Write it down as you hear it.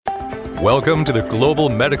Welcome to the Global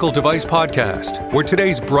Medical Device Podcast, where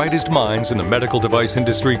today's brightest minds in the medical device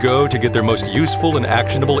industry go to get their most useful and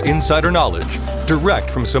actionable insider knowledge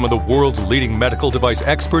direct from some of the world's leading medical device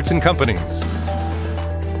experts and companies.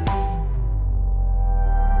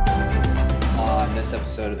 On this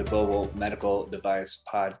episode of the Global Medical Device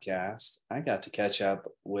Podcast, I got to catch up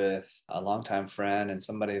with a longtime friend and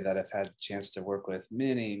somebody that I've had a chance to work with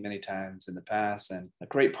many times in the past, and a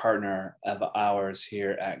great partner of ours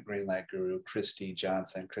here at Greenlight Guru, Christy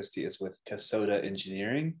Johnson. Christy is with Casoda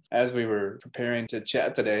Engineering. As we were preparing to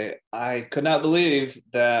chat today, I could not believe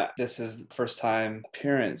that this is the first time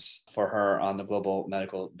appearance for her on the Global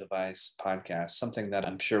Medical Device Podcast, something that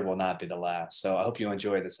I'm sure will not be the last. So I hope you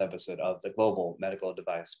enjoy this episode of the Global Medical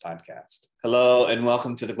Device Podcast. Hello, and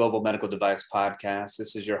welcome to the Global Medical Device Podcast.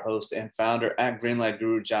 This is your host and founder at Greenlight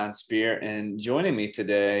Guru, John Spear. And joining me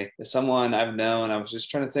today is someone I've known. I was just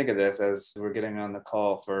trying to think of this as we're getting on the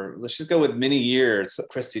call for, let's just go with many years,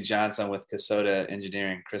 Christy Johnson with Casoda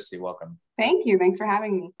Engineering. Christy, welcome. Thank you. Thanks for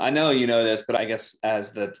having me. I know you know this, but I guess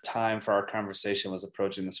as the time for our conversation was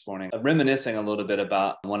approaching this morning, reminiscing a little bit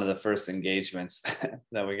about one of the first engagements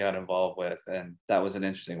that we got involved with, and that was an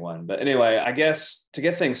interesting one. But anyway, I guess to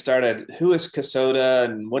get things started, who is Casoda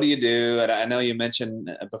and what do you do? And I know you mentioned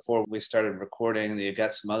before we started recording that you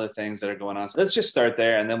got some other things that are going on. So let's just start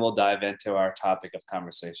there, and then we'll dive into our topic of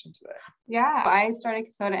conversation today. Yeah, I started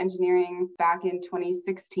Casoda Engineering back in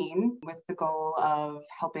 2016 with the goal of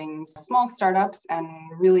helping small startups and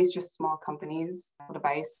really just small companies,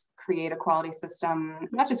 device, create a quality system,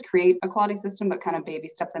 not just create a quality system, but kind of baby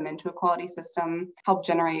step them into a quality system, help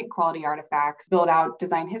generate quality artifacts, build out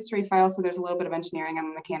design history files. So there's a little bit of engineering.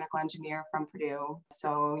 I'm a mechanical engineer from Purdue.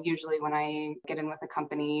 So usually when I get in with a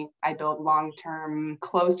company, I build long-term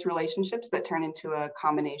close relationships that turn into a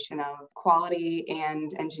combination of quality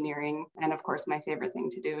and engineering. And of course, my favorite thing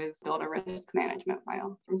to do is build a risk management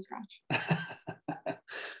file from scratch.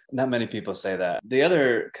 Not many people say that. The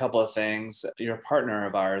other couple of things, you're a partner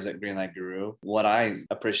of ours at Greenlight Guru. What I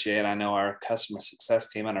appreciate, I know our customer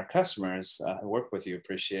success team and our customers who work with you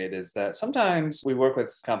appreciate, is that sometimes we work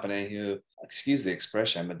with a company who, excuse the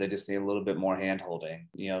expression, but they just need a little bit more hand-holding.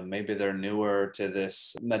 Maybe they're newer to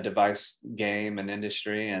this med device game and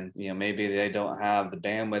industry, and maybe they don't have the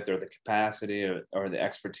bandwidth or the capacity or the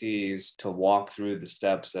expertise to walk through the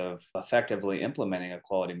steps of effectively implementing a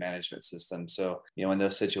quality management system. So, when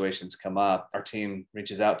those situations come up, our team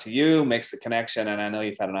reaches out to you, makes the connection, and I know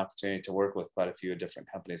you've had an opportunity to work with quite a few different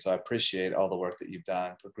companies. So I appreciate all the work that you've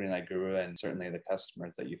done for Greenlight Guru and certainly the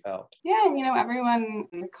customers that you've helped. Yeah, and everyone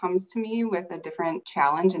comes to me with a different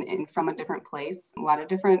challenge and from a different place, a lot of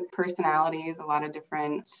different personalities, a lot of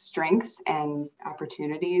different strengths and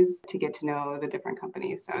opportunities to get to know the different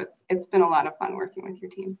companies. So it's been a lot of fun working with your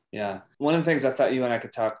team. Yeah. One of the things I thought you and I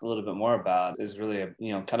could talk a little bit more about is really,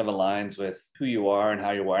 kind of aligns with who you are and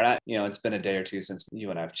how you are. And it's been a day or two since you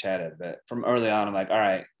and I've chatted, but from early on, I'm like, all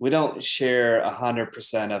right, we don't share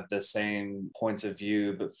 100% of the same points of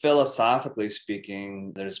view, but philosophically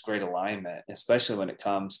speaking, there's great alignment, especially when it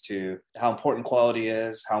comes to how important quality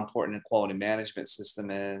is, how important a quality management system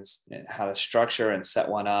is, and how to structure and set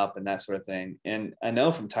one up and that sort of thing. And I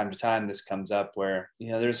know from time to time this comes up where,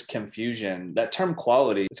 there's confusion. That term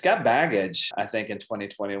quality, it's got baggage, I think, in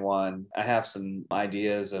 2021. I have some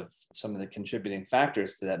ideas of some of the contributing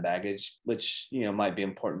factors to that baggage, which, might be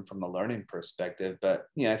important from a learning perspective. But,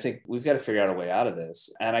 I think we've got to figure out a way out of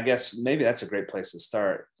this. And I guess maybe that's a great place to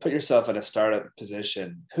start. Put yourself in a startup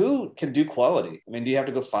position. Who can do quality? I mean, do you have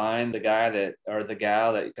to go find the guy that or the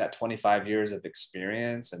gal that got 25 years of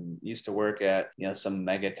experience and used to work at, some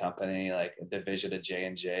mega company like a division of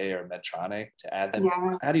J&J or Medtronic to add them?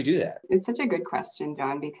 Yeah. How do you do that? It's such a good question,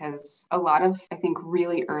 John, because a lot of, I think,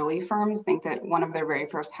 really early firms think that one of their very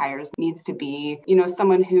first hires needs to be,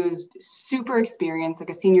 someone who's super experienced, like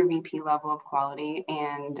a senior VP level of quality.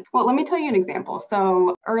 And well, let me tell you an example.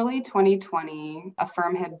 So early 2020, a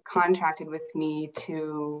firm had contracted with me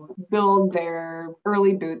to build their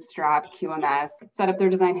early bootstrap QMS, set up their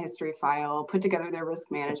design history file, put together their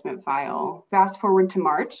risk management file. Fast forward to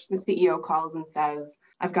March, the CEO calls and says,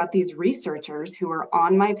 I've got these researchers who are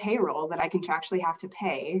on my payroll that I contractually have to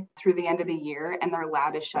pay through the end of the year, and their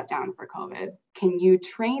lab is shut down for COVID. Can you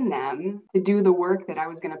train them to do the work that I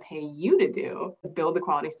was going to pay you to do, build the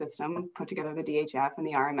quality system, put together the DHF and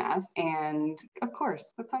the RMF? And of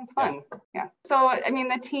course, that sounds fun. Yeah. So,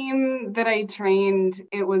 the team that I trained,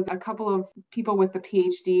 it was a couple of people with the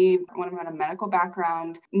PhD. One of them had a medical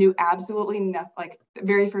background, knew absolutely nothing, like the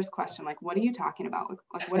very first question, like, what are you talking about?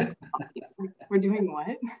 Like, what is quality? We're doing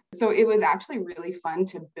what? So it was actually really fun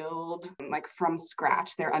to build like from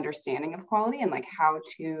scratch their understanding of quality and like how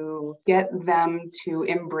to get them to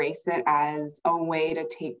embrace it as a way to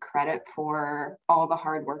take credit for all the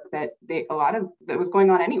hard work that that was going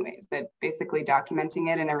on anyways, that basically documenting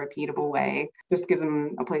it in a repeatable way just gives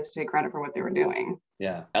them a place to take credit for what they were doing.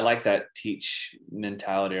 Yeah, I like that teach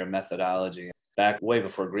mentality or methodology. Back way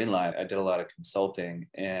before Greenlight, I did a lot of consulting,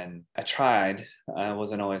 and I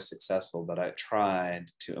wasn't always successful, but I tried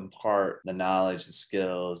to impart the knowledge, the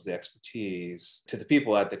skills, the expertise to the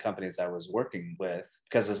people at the companies I was working with,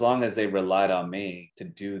 because as long as they relied on me to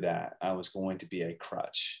do that, I was going to be a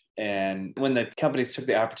crutch. And when the companies took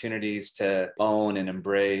the opportunities to own and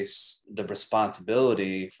embrace the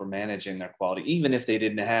responsibility for managing their quality, even if they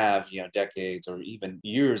didn't have, decades or even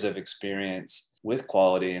years of experience with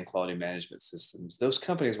quality and quality management systems, those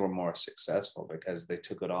companies were more successful because they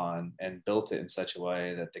took it on and built it in such a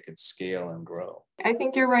way that they could scale and grow. I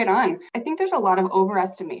think you're right on. I think there's a lot of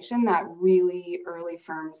overestimation that really early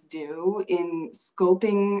firms do in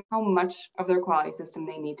scoping how much of their quality system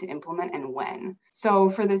they need to implement and when. So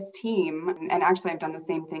for this team, and actually I've done the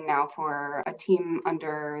same thing now for a team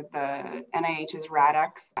under the NIH's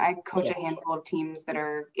RADx. I coach a handful of teams that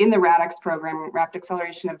are in the RADx program, Rapid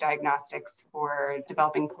Acceleration of Diagnostics, for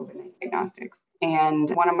developing COVID-19 diagnostics. And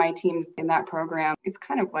one of my teams in that program is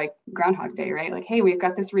kind of like Groundhog Day, right? Like, hey, we've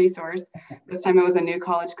got this resource. This time it was a new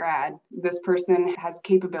college grad. This person has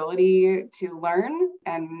capability to learn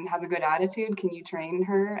and has a good attitude. Can you train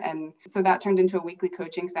her? And so that turned into a weekly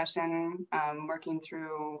coaching session, working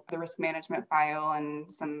through the risk management file and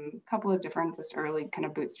couple of different just early kind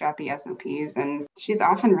of bootstrappy SOPs. And she's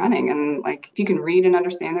off and running. And like, if you can read and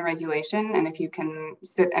understand the regulation, and if you can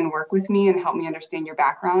sit and work with me and help me understand your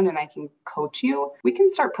background, and I can coach you, we can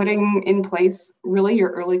start putting in place really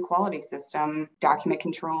your early quality system, document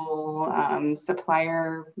control,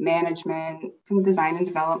 supplier management, some design and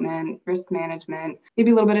development, risk management,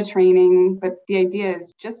 maybe a little bit of training. But the idea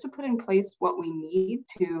is just to put in place what we need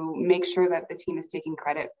to make sure that the team is taking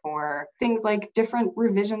credit for things like different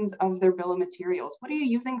revisions of their bill of materials. What are you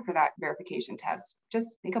using for that verification test?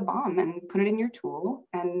 Just make a BOM and put it in your tool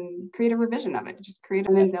and create a revision of it. Just create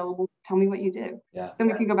an indelible, tell me what you did. Yeah. Then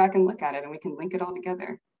we can go back and look at it and we can link it all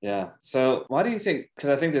together. Yeah. So why do you think, because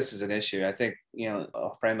I think this is an issue, I think,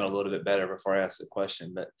 I'll frame it a little bit better before I ask the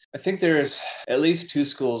question, but I think there's at least two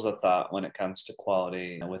schools of thought when it comes to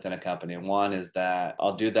quality within a company. One is that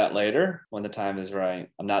I'll do that later when the time is right.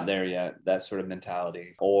 I'm not there yet. That sort of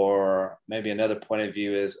mentality. Or maybe another point of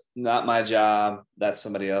view is not my job. That's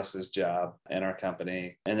somebody else's job in our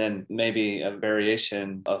company. And then maybe a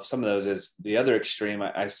variation of some of those is the other extreme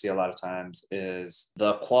I see a lot of times is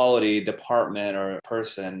the quality department or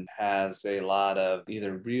person has a lot of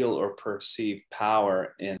either real or perceived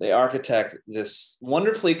power, and they architect this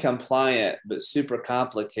wonderfully compliant but super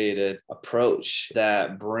complicated approach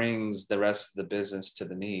that brings the rest of the business to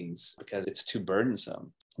the knees because it's too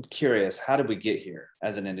burdensome. I'm curious, how did we get here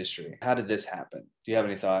as an industry? How did this happen? Do you have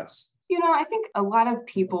any thoughts? I think a lot of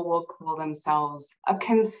people will call themselves a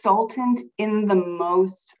consultant in the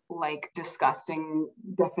most disgusting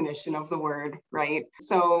definition of the word, right?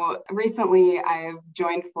 So recently I've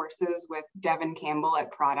joined forces with Devin Campbell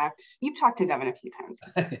at Product. You've talked to Devin a few times.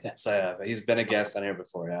 Yes, I have. He's been a guest on here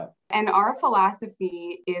before, yeah. And our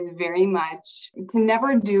philosophy is very much to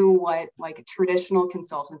never do what traditional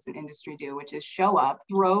consultants in industry do, which is show up,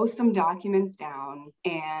 throw some documents down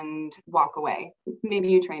and walk away. Maybe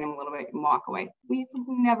you train them a little bit and walk away. We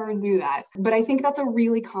never do that. But I think that's a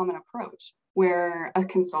really common approach, where a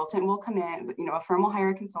consultant will come in, a firm will hire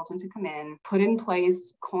a consultant to come in, put in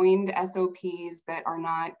place coined SOPs that are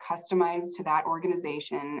not customized to that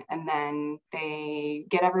organization, and then they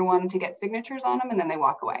get everyone to get signatures on them, and then they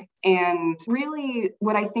walk away. And really,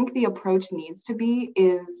 what I think the approach needs to be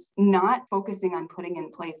is not focusing on putting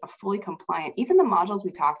in place a fully compliant, even the modules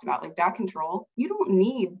we talked about, like doc control, you don't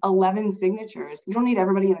need 11 signatures. You don't need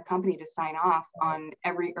everybody in the company to sign off on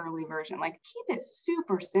every early version. Keep it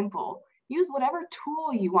super simple. Use whatever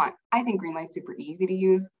tool you want. I think Greenlight's super easy to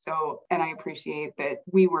use. And I appreciate that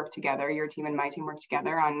we work together, your team and my team work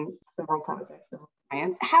together on several projects, several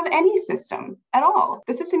clients. Have any system at all.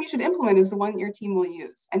 The system you should implement is the one your team will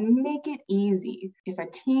use, and make it easy. If a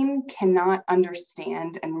team cannot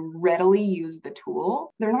understand and readily use the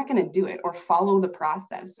tool, they're not going to do it or follow the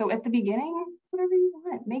process. So at the beginning, whatever you want.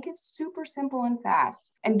 want. Make it super simple and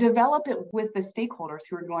fast, and develop it with the stakeholders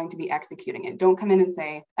who are going to be executing it. Don't come in and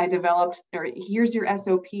say, I developed, or here's your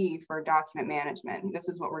SOP for document management. This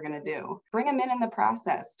is what we're going to do. Bring them in the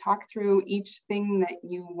process. Talk through each thing that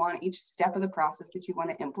you want, each step of the process that you want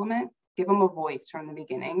to implement. Give them a voice from the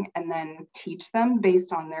beginning, and then teach them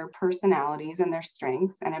based on their personalities and their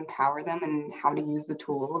strengths, and empower them in how to use the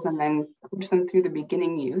tools, and then coach them through the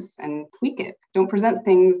beginning use and tweak it. Don't present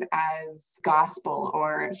things as gospel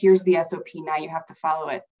or here's the SOP, now you have to follow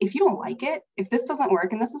it. If you don't like it, if this doesn't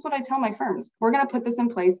work, and this is what I tell my firms, we're going to put this in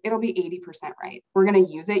place. It'll be 80% right. We're going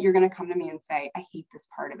to use it. You're going to come to me and say, I hate this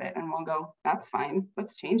part of it. And we'll go, that's fine.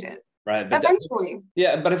 Let's change it. Right. But eventually.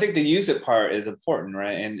 But I think the use it part is important,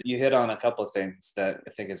 right? And you hit on a couple of things that I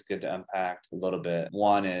think is good to unpack a little bit.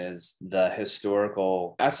 One is the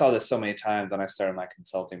historical. I saw this so many times when I started my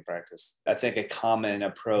consulting practice. I think a common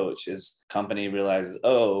approach is company realizes,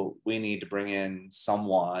 oh, we need to bring in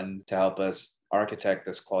someone to help us architect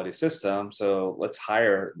this quality system. So let's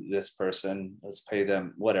hire this person, let's pay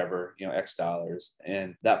them whatever, X dollars.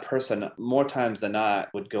 And that person, more times than not,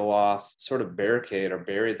 would go off, sort of barricade or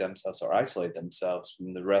bury themselves or isolate themselves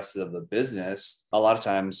from the rest of the business. A lot of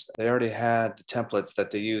times they already had the templates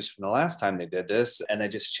that they used from the last time they did this, and they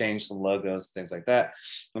just changed some logos, things like that.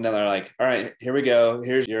 And then they're like, all right, here we go.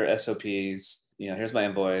 Here's your SOPs. Here's my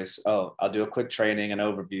invoice. Oh, I'll do a quick training and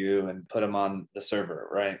overview and put them on the server,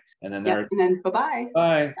 right? And then and then bye-bye.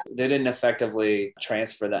 Bye. They didn't effectively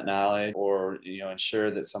transfer that knowledge or, ensure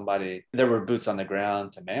that there were boots on the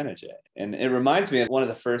ground to manage it. And it reminds me of one of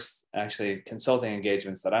the first actually consulting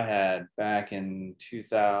engagements that I had back in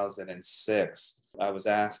 2006. I was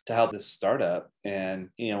asked to help this startup, and,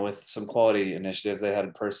 with some quality initiatives, they had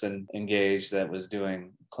a person engaged that was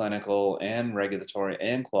doing clinical and regulatory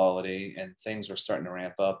and quality, and things were starting to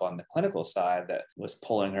ramp up on the clinical side that was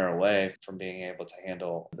pulling her away from being able to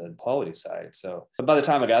handle the quality side. So but by the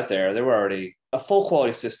time I got there, there were already a full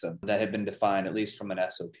quality system that had been defined, at least from an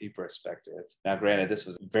SOP perspective. Now, granted, this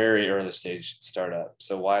was a very early stage startup,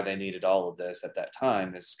 so why they needed all of this at that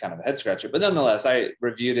time is kind of a head scratcher. But nonetheless, I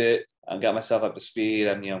reviewed it, got myself up to speed.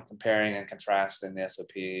 I'm, comparing and contrasting the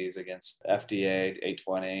SOPs against FDA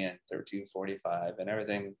 820 and 1345, and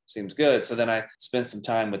everything seems good. So then I spent some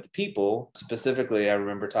time with the people. Specifically, I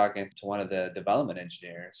remember talking to one of the development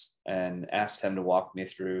engineers and asked him to walk me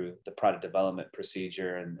through the product development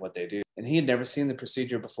procedure and what they do. And he had never seen the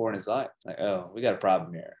procedure before in his life. Like, oh, we got a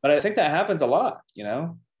problem here. But I think that happens a lot,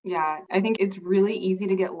 Yeah, I think it's really easy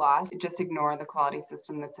to get lost. Just ignore the quality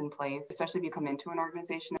system that's in place, especially if you come into an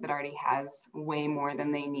organization that already has way more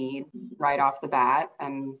than they need right off the bat.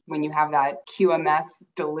 And when you have that QMS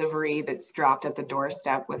delivery that's dropped at the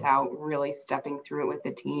doorstep without really stepping through it with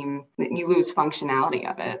the team, you lose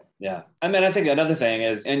functionality of it. Yeah. I think another thing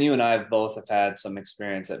is, and you and I both have had some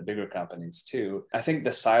experience at bigger companies too. I think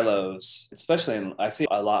the silos, especially I see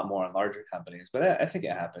a lot more in larger companies, but I think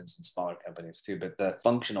it happens in smaller companies too. But the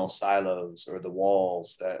functional silos or the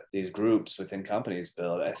walls that these groups within companies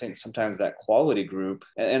build, I think sometimes that quality group,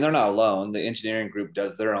 and they're not alone, the engineering group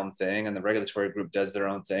does their own thing, and the regulatory group does their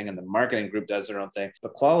own thing, and the marketing group does their own thing.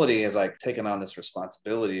 But quality has taken on this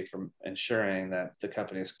responsibility from ensuring that the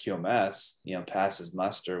company's QMS, passes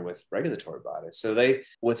muster with regulatory bodies. So they,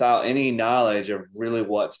 without any knowledge of really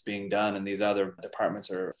what's being done in these other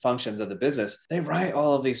departments or functions of the business, they write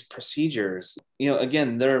all of these procedures.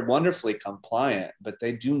 Again, they're wonderfully compliant, but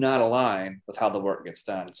they do not align with how the work gets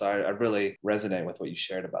done. So I really resonate with what you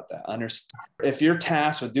shared about that. If you're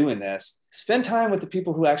tasked with doing this, spend time with the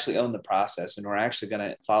people who actually own the process and are actually going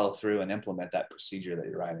to follow through and implement that procedure that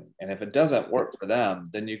you're writing. And if it doesn't work for them,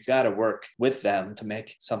 then you've got to work with them to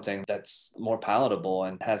make something that's more palatable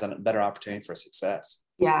and has a better opportunity for success.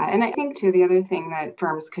 Yeah. And I think too, the other thing that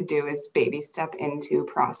firms could do is baby step into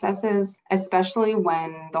processes, especially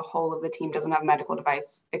when the whole of the team doesn't have medical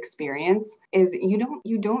device experience, is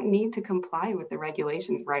you don't need to comply with the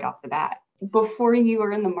regulations right off the bat. Before you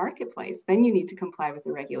are in the marketplace, then you need to comply with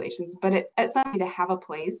the regulations. But it's not to have a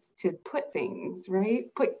place to put things, right?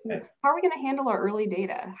 How are we going to handle our early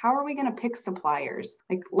data? How are we going to pick suppliers?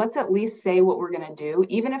 Let's at least say what we're going to do,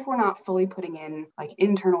 even if we're not fully putting in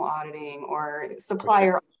internal auditing or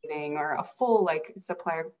supplier auditing or a full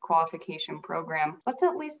supplier qualification program. Let's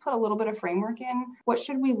at least put a little bit of framework in. What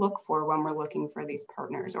should we look for when we're looking for these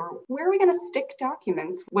partners? Or where are we going to stick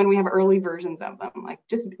documents when we have early versions of them?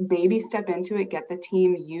 Just baby step into it, get the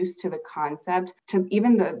team used to the concept, to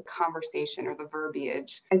even the conversation or the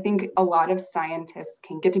verbiage. I think a lot of scientists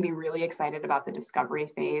can get to be really excited about the discovery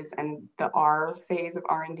phase and the R phase of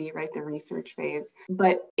R&D, right? The research phase.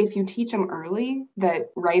 But if you teach them early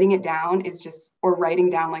that writing it down is just, or writing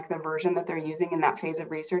down like the version that they're using in that phase of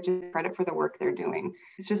research is credit for the work they're doing.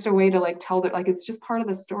 It's just a way to like tell that, like, it's just part of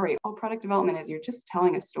the story. All product development is, you're just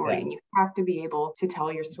telling a story, and you have to be able to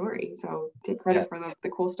tell your story. So take credit for the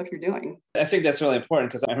cool stuff you're doing. I think that's really important,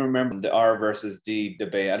 because I remember the R versus D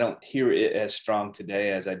debate. I don't hear it as strong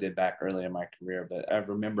today as I did back early in my career, but I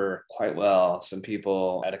remember quite well some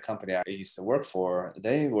people at a company I used to work for.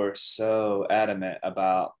 They were so adamant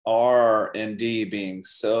about R and D being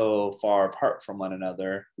so far apart from one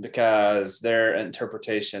another, because their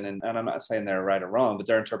interpretation, and I'm not saying they're right or wrong, but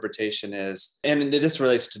their interpretation is, and this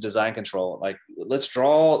relates to design control, like let's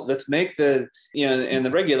make the, and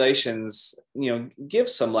the regulations, give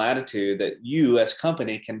some latitude that you as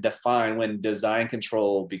company can define when design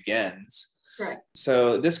control begins. Right.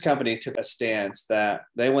 So this company took a stance that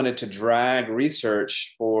they wanted to drag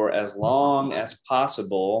research for as long as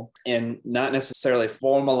possible and not necessarily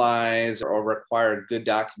formalize or require good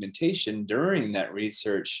documentation during that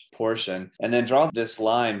research portion, and then draw this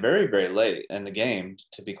line very, very late in the game,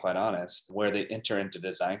 to be quite honest, where they enter into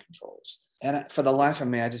design controls. And for the life of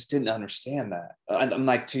me, I just didn't understand that. I'm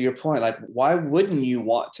like, to your point, like, why wouldn't you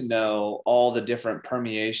want to know all the different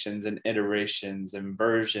permeations and iterations and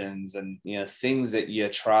versions and, things that you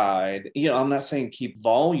tried? I'm not saying keep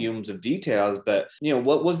volumes of details, but,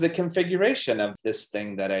 what was the configuration of this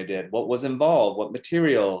thing that I did? What was involved? What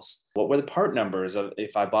materials? What were the part numbers of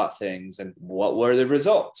if I bought things? And what were the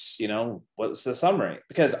results? What's the summary?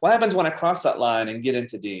 Because what happens when I cross that line and get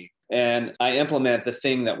into D? And I implement the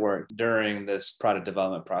thing that worked during this product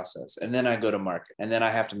development process. And then I go to market, and then I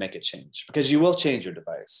have to make a change, because you will change your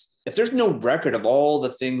device. If there's no record of all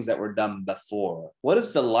the things that were done before, what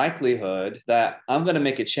is the likelihood that I'm going to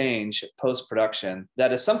make a change post-production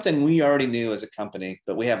that is something we already knew as a company,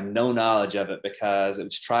 but we have no knowledge of it because it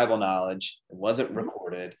was tribal knowledge, it wasn't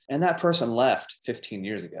recorded, and that person left 15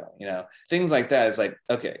 years ago? Things like that is like,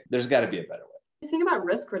 okay, there's got to be a better way. You think about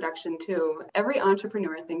risk reduction too. Every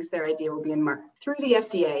entrepreneur thinks their idea will be in market through the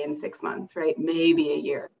FDA in 6 months, right? Maybe a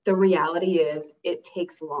year. The reality is it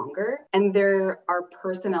takes longer, and there are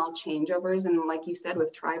personnel changeovers. And like you said,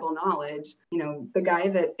 with tribal knowledge, the guy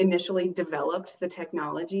that initially developed the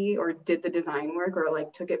technology or did the design work or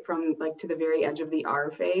like took it from like to the very edge of the R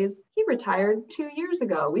phase, he retired 2 years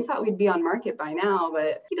ago. We thought we'd be on market by now,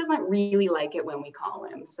 but he doesn't really like it when we call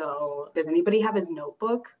him. So does anybody have his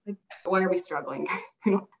notebook? Like, why are we struggling?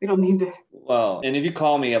 We don't need to. Well, and if you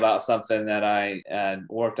call me about something that I had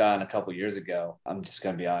worked on a couple years ago, I'm just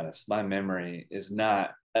going to be honest. My memory is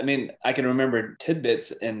not. I mean, I can remember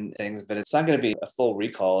tidbits and things, but it's not going to be a full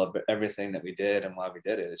recall of everything that we did and why we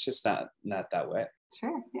did it. It's just not that way.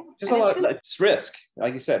 Sure. Yeah. Just a lot of it's risk.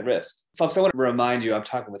 Like you said, risk. Folks, I want to remind you, I'm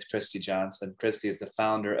talking with Christy Johnson. Christy is the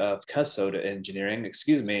founder of Casoda Engineering,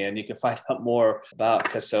 and you can find out more about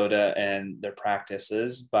Casoda and their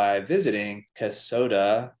practices by visiting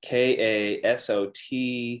Casoda, KASOTA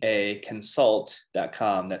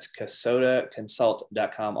consult.com. That's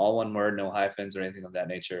casodaconsult.com, all one word, no hyphens or anything of that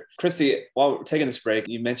nature. Christy, while we're taking this break,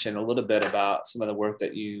 you mentioned a little bit about some of the work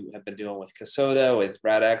that you have been doing with Casoda, with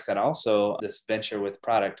Radix, and also this venture with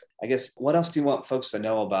product. I guess, what else do you want folks to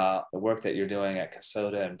know about the work that you're doing at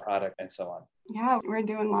Casoda and product and so on? Yeah, we're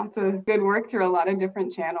doing lots of good work through a lot of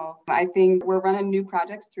different channels. I think we're running new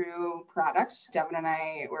projects through product. Devin and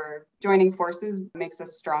I, we're joining forces, makes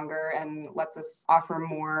us stronger and lets us offer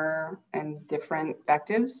more and different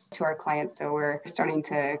perspectives to our clients. So we're starting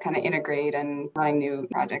to kind of integrate and running new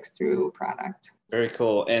projects through product. Very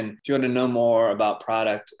cool. And if you want to know more about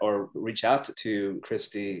product or reach out to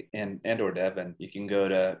Christy and or Devin, you can go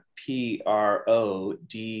to prodct.dev.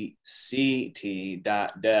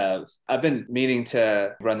 I've been meaning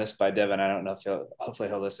to run this by Devin. I don't know if hopefully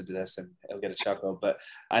he'll listen to this and he'll get a chuckle, but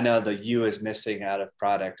I know the U is missing out of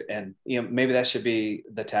product. And, maybe that should be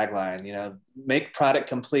the tagline, make product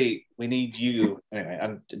complete. We need you.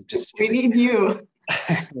 Anyway, we need you.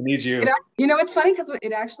 We need you. It's funny because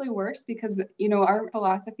it actually works because, our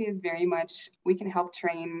philosophy is very much we can help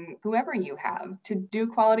train whoever you have to do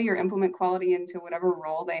quality or implement quality into whatever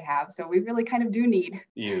role they have. So we really kind of do need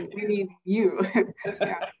you. We need you.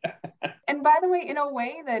 Yeah. And by the way, in a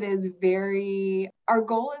way that is our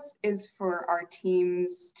goal is for our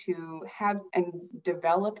teams to have and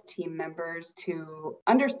develop team members to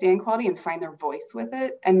understand quality and find their voice with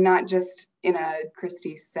it, and not just in a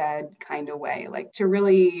Christy said kind of way, like to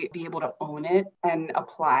really be able to own it and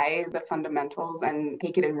apply the fundamentals and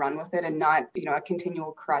take it and run with it, and not, a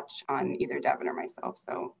continual crutch on either Devin or myself.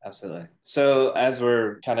 So absolutely. So as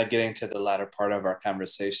we're kind of getting to the latter part of our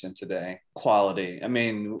conversation today, quality. I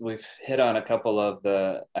mean, we've hit on a couple of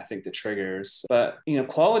the triggers, but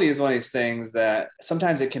quality is one of these things that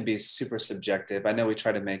sometimes it can be super subjective. I know we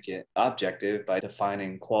try to make it objective by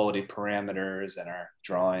defining quality parameters in our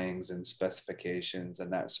drawings and specifications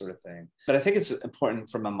and that sort of thing. But I think it's important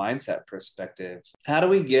from a mindset perspective. How do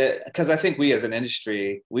we because I think we as an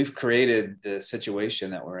industry, we've created the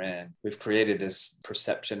situation that we're in. We've created this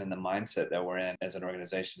perception and the mindset that we're in as an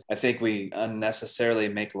organization. I think we unnecessarily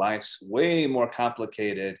make lives way more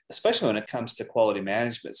complicated, especially when it comes to quality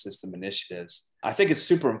management system initiatives. I think it's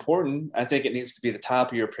super important. I think it needs to be the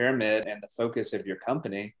top of your pyramid and the focus of your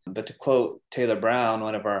company. But to quote Taylor Brown,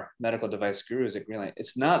 one of our medical device gurus at Greenlight,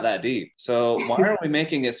 it's not that deep. So why are we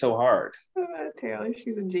making it so hard? Taylor,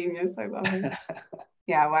 she's a genius. I love her.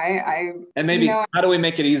 Yeah, and maybe how do we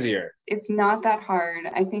make it easier? It's not that hard.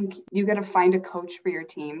 I think you got to find a coach for your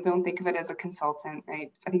team. Don't think of it as a consultant,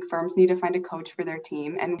 right? I think firms need to find a coach for their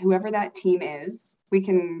team, and whoever that team is, we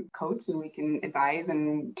can coach and we can advise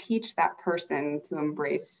and teach that person to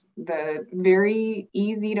embrace the very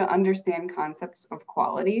easy to understand concepts of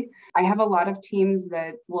quality. I have a lot of teams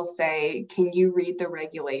that will say, can you read the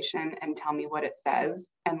regulation and tell me what it says?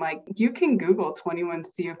 And you can Google 21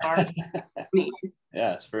 CFR.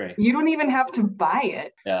 Yeah, it's free. You don't even have to buy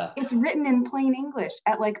it. Yeah. It's written in plain English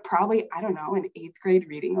at probably, I don't know, an 8th grade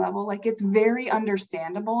reading level. It's very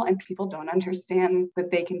understandable, and people don't understand that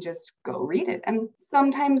they can just go read it. And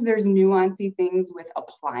sometimes there's nuancy things with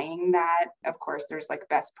applying that. Of course, there's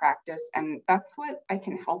best practice. And that's what I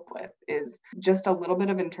can help with, is just a little bit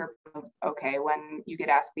of interpret of, okay, when you get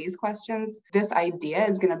asked these questions, this idea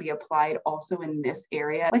is going to be applied also in this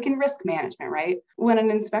area, in risk management, right? When an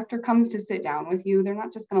inspector comes to sit down with you, they're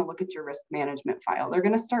not just going to look at your risk management file. They're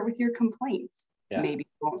going to start with your complaints. Yeah. Maybe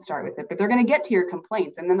you won't start with it, but they're going to get to your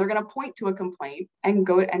complaints, and then they're going to point to a complaint and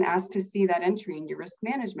go and ask to see that entry in your risk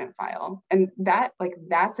management file. And that,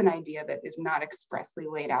 that's an idea that is not expressly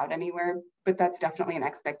laid out anywhere, but that's definitely an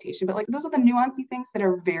expectation. But those are the nuancy things that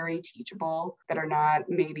are very teachable, that are not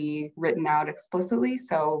maybe written out explicitly.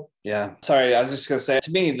 So yeah, sorry, I was just going to say,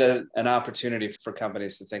 to me, an opportunity for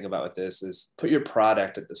companies to think about with this is put your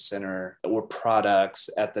product at the center, or products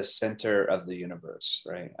at the center of the universe,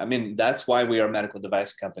 right? I mean, that's why we are medical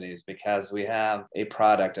device companies, because we have a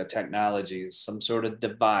product, a technology, some sort of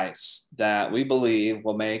device that we believe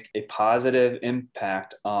will make a positive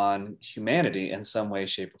impact on humanity in some way,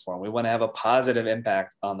 shape, or form. We want to have a positive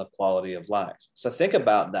impact on the quality of life. So think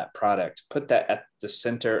about that product, put that at the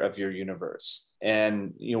center of your universe.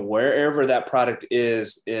 And wherever that product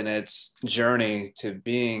is in its journey to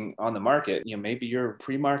being on the market, maybe you're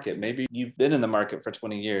pre-market, maybe you've been in the market for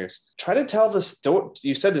 20 years. Try to tell the story.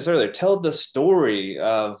 You said this earlier. Tell the story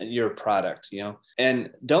of your product,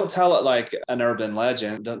 and don't tell it like an urban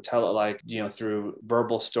legend. Don't tell it through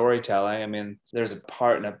verbal storytelling. I mean, there's a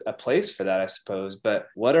part and a place for that, I suppose. But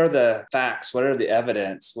what are the facts? What are the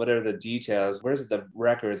evidence? What are the details? Where's the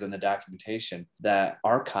records and the documentation that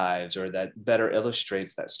archives or that better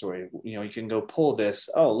illustrates that story? You can go pull this.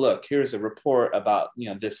 Oh, look, here's a report about,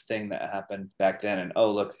 this thing that happened back then. And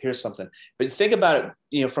oh, look, here's something. But think about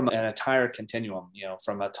it, from an entire continuum,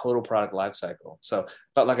 from a total product life cycle. So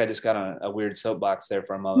felt like I just got on a weird soapbox there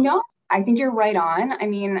for a moment. No, I think you're right on. I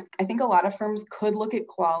mean, I think a lot of firms could look at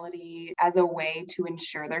quality as a way to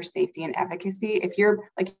ensure their safety and efficacy. If your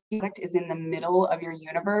product is in the middle of your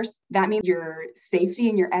universe, that means your safety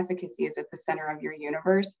and your efficacy is at the center of your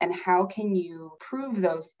universe. And how can you prove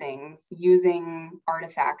those things using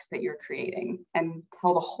artifacts that you're creating and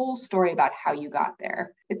tell the whole story about how you got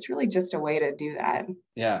there? It's really just a way to do that.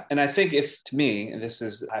 Yeah. And I think to me, and this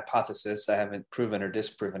is a hypothesis, I haven't proven or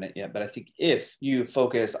disproven it yet, but I think if you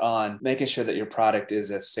focus on making sure that your product is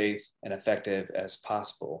as safe and effective as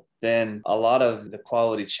possible, then a lot of the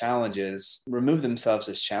quality challenges remove themselves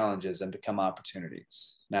as challenges and become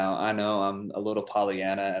opportunities. Now, I know I'm a little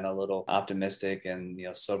Pollyanna and a little optimistic and,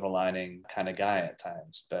 silver lining kind of guy at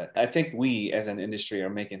times, but I think we as an industry are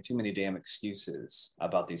making too many damn excuses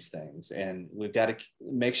about these things. And we've got to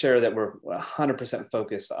make sure that we're 100%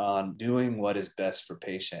 focused on doing what is best for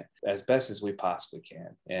patient as best as we possibly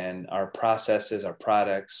can. And our processes, our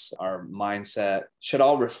products, our mindset should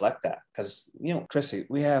all reflect that. Because, Chrissy,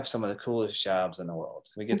 we have some of the coolest jobs in the world.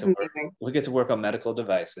 We get to work on medical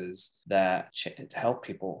devices that help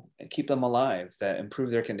people. people and keep them alive, that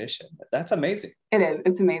improve their condition. That's amazing. It is.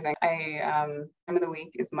 It's amazing. Time of the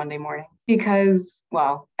week is Monday morning because,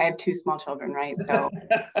 well, I have 2 small children, right? So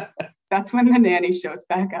that's when the nanny shows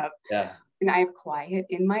back up. Yeah. And I have quiet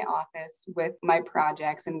in my office with my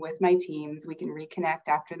projects and with my teams. We can reconnect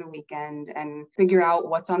after the weekend and figure out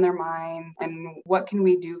what's on their minds and what can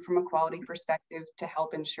we do from a quality perspective to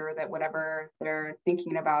help ensure that whatever they're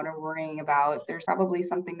thinking about or worrying about, there's probably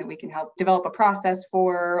something that we can help develop a process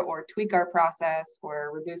for, or tweak our process, or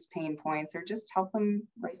reduce pain points, or just help them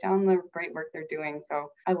write down the great work they're doing. So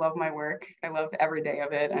I love my work. I love every day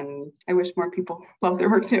of it. And I wish more people love their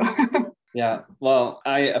work too. Yeah, well,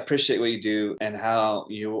 I appreciate what you do and how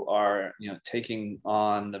you are, taking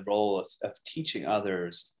on the role of teaching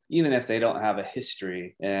others, even if they don't have a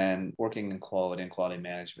history in working in quality and quality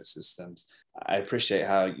management systems. I appreciate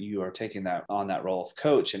how you are taking that on, that role of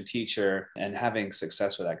coach and teacher, and having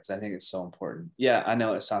success with that, because I think it's so important. Yeah, I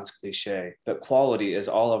know it sounds cliche, but quality is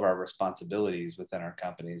all of our responsibilities within our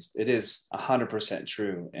companies. It is 100%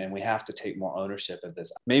 true, and we have to take more ownership of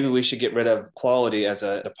this. Maybe we should get rid of quality as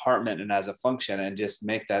a department and as a function and just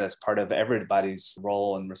make that as part of everybody's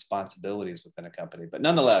role and responsibilities within a company. But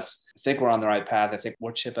nonetheless, I think we're on the right path. I think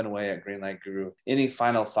we're chipping away at Greenlight Guru. Any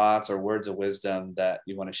final thoughts or words of wisdom that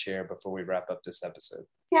you want to share before we wrap up this episode?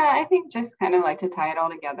 Yeah, I think just kind of like to tie it all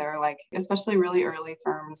together, like especially really early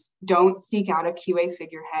firms, don't seek out a QA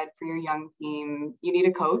figurehead for your young team. You need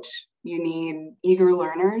a coach. You need eager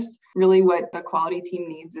learners. Really what a quality team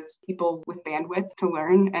needs is people with bandwidth to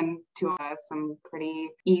learn and to some pretty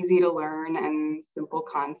easy to learn and simple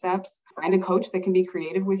concepts. Find a coach that can be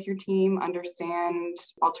creative with your team, understand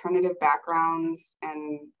alternative backgrounds,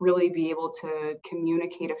 and really be able to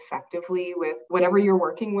communicate effectively with whatever you're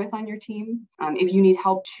working with on your team. If you need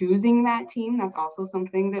help choosing that team, that's also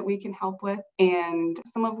something that we can help with. And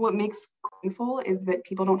some of what makes painful is that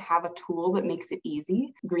people don't have a tool that makes it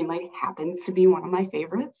easy. Greenlight happens to be one of my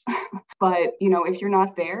favorites. But, if you're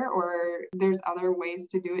not there, or there's other ways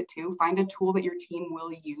to do it too, find a tool that your team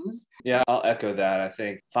will use. Yeah, I'll echo that. I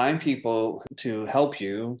think find people to help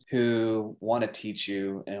you who want to teach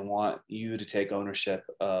you and want you to take ownership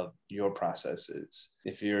of your processes.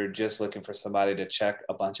 If you're just looking for somebody to check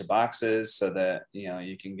a bunch of boxes so that,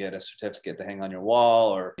 you can get a certificate to hang on your wall,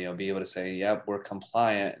 or, be able to say, yep, we're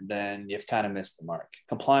compliant, then you've kind of missed the mark.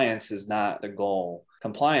 Compliance is not the goal.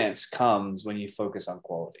 Compliance comes when you focus on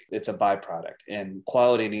quality. It's a byproduct, and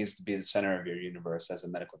quality needs to be the center of your universe as a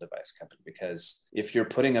medical device company, because if you're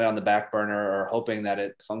putting it on the back burner or hoping that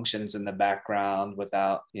it functions in the background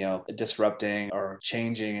without, disrupting or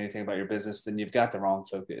changing anything about your business, then you've got the wrong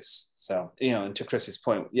focus. So, and to Christy's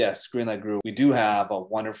point, yes, Greenlight Guru, we do have a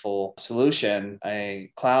wonderful solution, a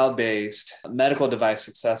cloud-based medical device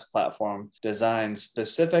success platform designed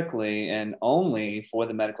specifically and only for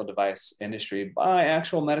the medical device industry by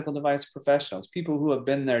actual medical device professionals, people who have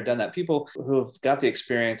been there, done that, people who have got the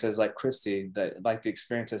experiences like Christy, that like the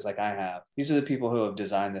experiences like I have. These are the people who have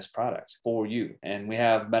designed this product for you. And we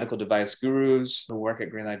have medical device gurus who work at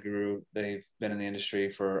Greenlight Guru. They've been in the industry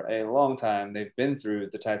for a long time. They've been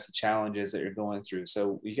through the types of challenges that you're going through.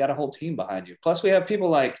 So you got a whole team behind you. Plus we have people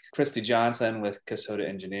like Christy Johnson with Casoda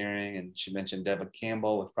Engineering, and she mentioned Devin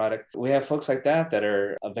Campbell with product. We have folks like that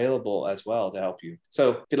are available as well to help you.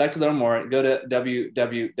 So if you'd like to learn more, go to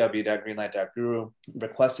www.greenlight.guru,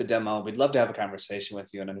 request a demo. We'd love to have a conversation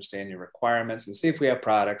with you and understand your requirements and see if we have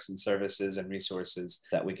products and services and resources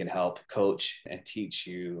that we can help coach and teach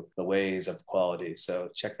you the ways of quality. So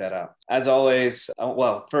check that out. As always,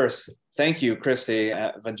 first, thank you, Christy.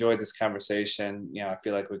 I've enjoyed this conversation. I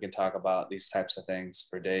feel like we can talk about these types of things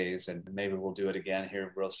for days, and maybe we'll do it again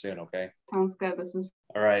here real soon, okay? Sounds good.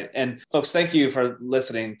 All right. And folks, thank you for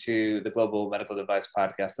listening to the Global Medical Device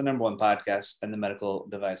Podcast, the #1 podcast in the medical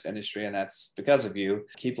device industry. And that's because of you.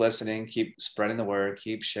 Keep listening, keep spreading the word,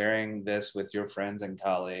 keep sharing this with your friends and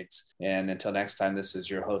colleagues. And until next time, this is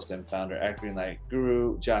your host and founder at Greenlight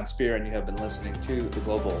Guru, John Spear, and you have been listening to the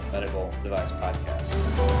Global Medical Device Podcast.